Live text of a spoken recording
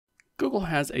Google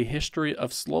has a history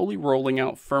of slowly rolling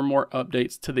out firmware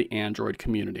updates to the Android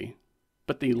community,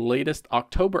 but the latest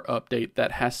October update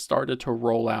that has started to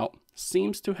roll out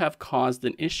seems to have caused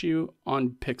an issue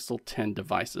on Pixel 10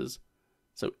 devices.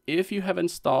 So if you have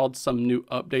installed some new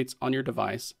updates on your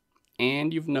device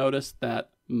and you've noticed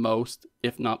that most,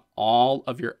 if not all,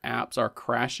 of your apps are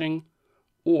crashing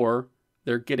or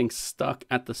they're getting stuck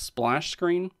at the splash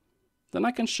screen, then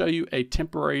I can show you a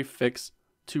temporary fix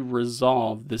to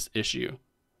resolve this issue.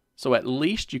 So at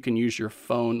least you can use your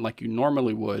phone like you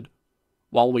normally would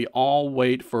while we all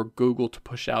wait for Google to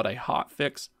push out a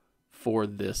hotfix for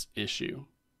this issue.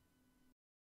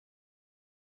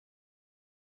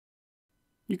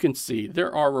 You can see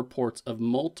there are reports of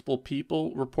multiple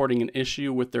people reporting an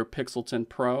issue with their Pixel 10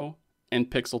 Pro and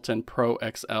Pixel 10 Pro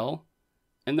XL,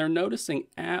 and they're noticing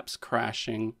apps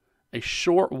crashing a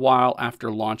short while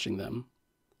after launching them.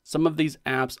 Some of these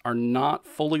apps are not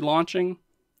fully launching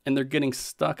and they're getting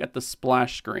stuck at the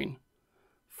splash screen.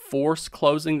 Force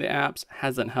closing the apps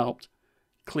hasn't helped.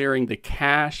 Clearing the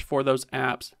cache for those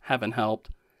apps haven't helped.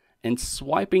 And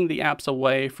swiping the apps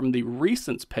away from the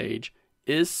recents page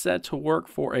is said to work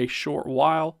for a short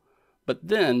while, but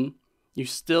then you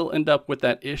still end up with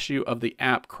that issue of the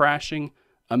app crashing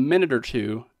a minute or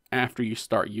two after you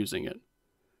start using it.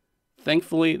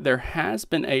 Thankfully, there has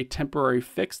been a temporary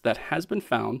fix that has been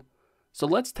found, so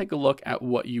let's take a look at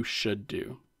what you should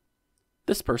do.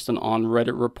 This person on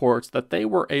Reddit reports that they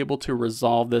were able to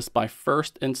resolve this by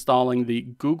first installing the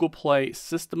Google Play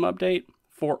system update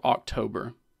for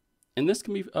October. And this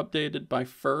can be updated by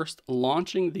first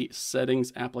launching the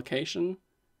settings application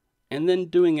and then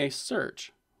doing a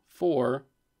search for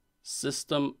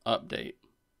system update.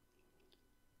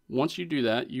 Once you do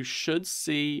that, you should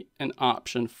see an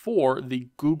option for the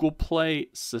Google Play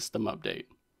system update.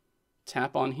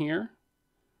 Tap on here,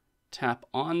 tap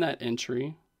on that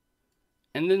entry,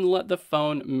 and then let the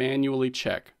phone manually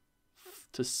check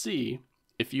to see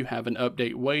if you have an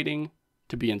update waiting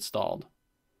to be installed.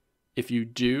 If you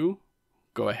do,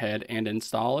 go ahead and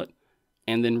install it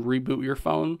and then reboot your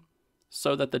phone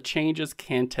so that the changes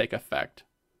can take effect.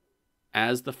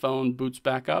 As the phone boots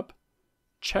back up,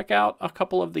 check out a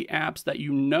couple of the apps that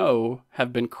you know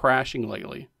have been crashing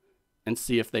lately and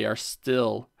see if they are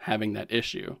still having that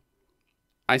issue.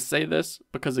 I say this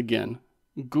because, again,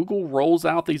 Google rolls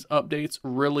out these updates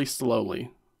really slowly,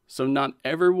 so not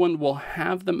everyone will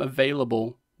have them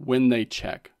available when they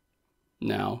check.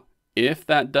 Now, if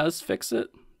that does fix it,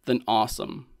 then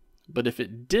awesome. But if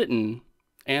it didn't,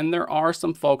 and there are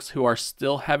some folks who are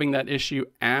still having that issue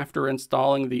after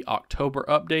installing the October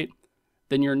update,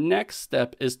 then your next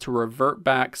step is to revert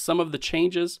back some of the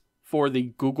changes for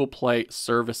the Google Play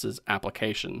Services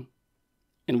application.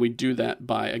 And we do that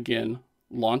by, again,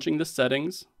 launching the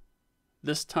settings.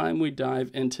 This time we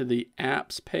dive into the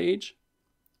apps page.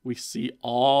 We see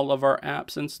all of our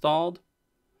apps installed.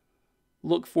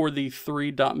 Look for the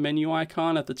three-dot menu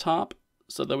icon at the top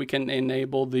so that we can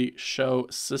enable the Show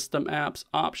System Apps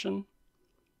option.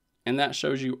 And that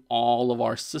shows you all of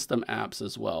our system apps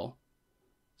as well.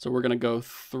 So we're going to go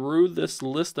through this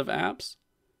list of apps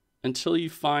until you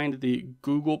find the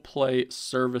Google Play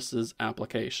Services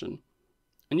application.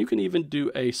 And you can even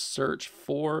do a search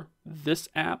for this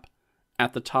app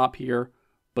at the top here,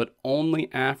 but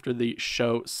only after the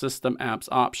Show System Apps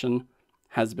option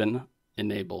has been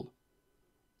enabled.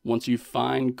 Once you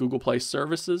find Google Play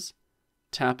Services,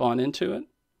 tap on into it,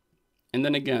 and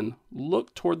then again,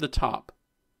 look toward the top.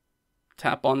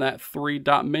 Tap on that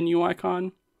three-dot menu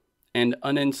icon and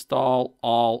uninstall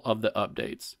all of the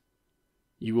updates.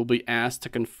 You will be asked to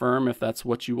confirm if that's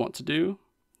what you want to do.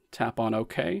 Tap on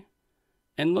OK,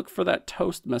 and look for that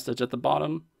toast message at the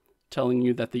bottom telling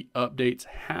you that the updates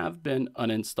have been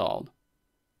uninstalled.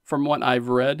 From what I've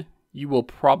read, you will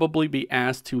probably be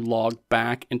asked to log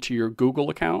back into your Google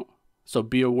account, so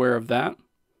be aware of that.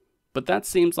 But that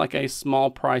seems like a small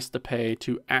price to pay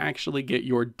to actually get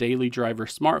your daily driver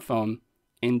smartphone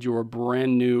and your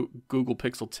brand new Google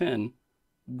Pixel 10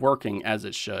 working as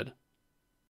it should.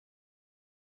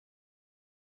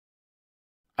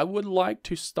 I would like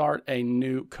to start a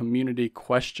new community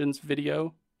questions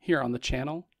video here on the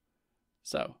channel.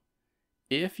 So,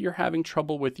 if you're having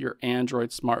trouble with your Android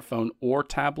smartphone or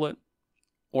tablet,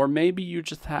 or maybe you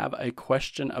just have a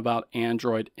question about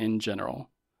Android in general,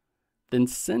 then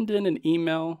send in an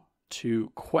email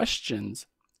to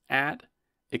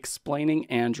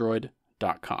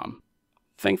questions@explainingandroid.com.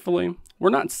 Thankfully, we're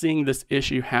not seeing this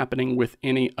issue happening with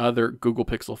any other Google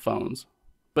Pixel phones,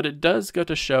 but it does go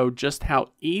to show just how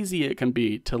easy it can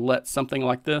be to let something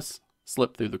like this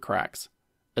slip through the cracks,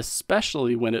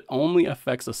 especially when it only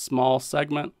affects a small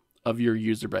segment of your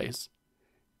user base.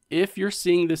 If you're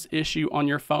seeing this issue on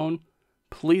your phone,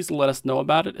 please let us know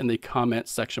about it in the comment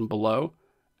section below,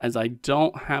 as I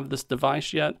don't have this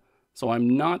device yet, so I'm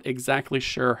not exactly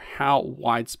sure how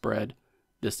widespread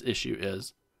this issue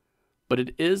is. But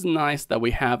it is nice that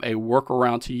we have a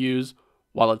workaround to use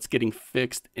while it's getting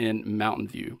fixed in Mountain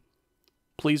View.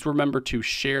 Please remember to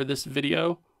share this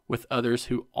video with others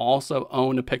who also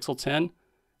own a Pixel 10,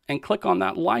 and click on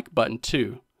that like button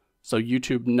too, so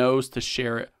YouTube knows to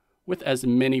share it with as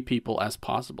many people as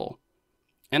possible.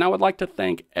 And I would like to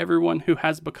thank everyone who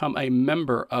has become a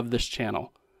member of this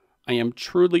channel. I am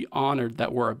truly honored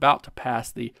that we're about to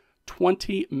pass the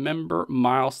 20 member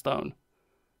milestone,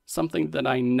 something that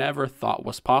I never thought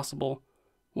was possible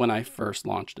when I first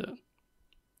launched it.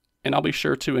 And I'll be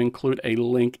sure to include a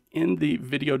link in the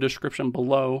video description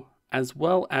below, as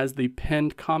well as the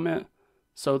pinned comment,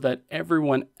 so that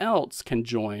everyone else can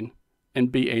join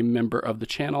and be a member of the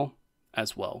channel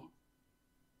as well.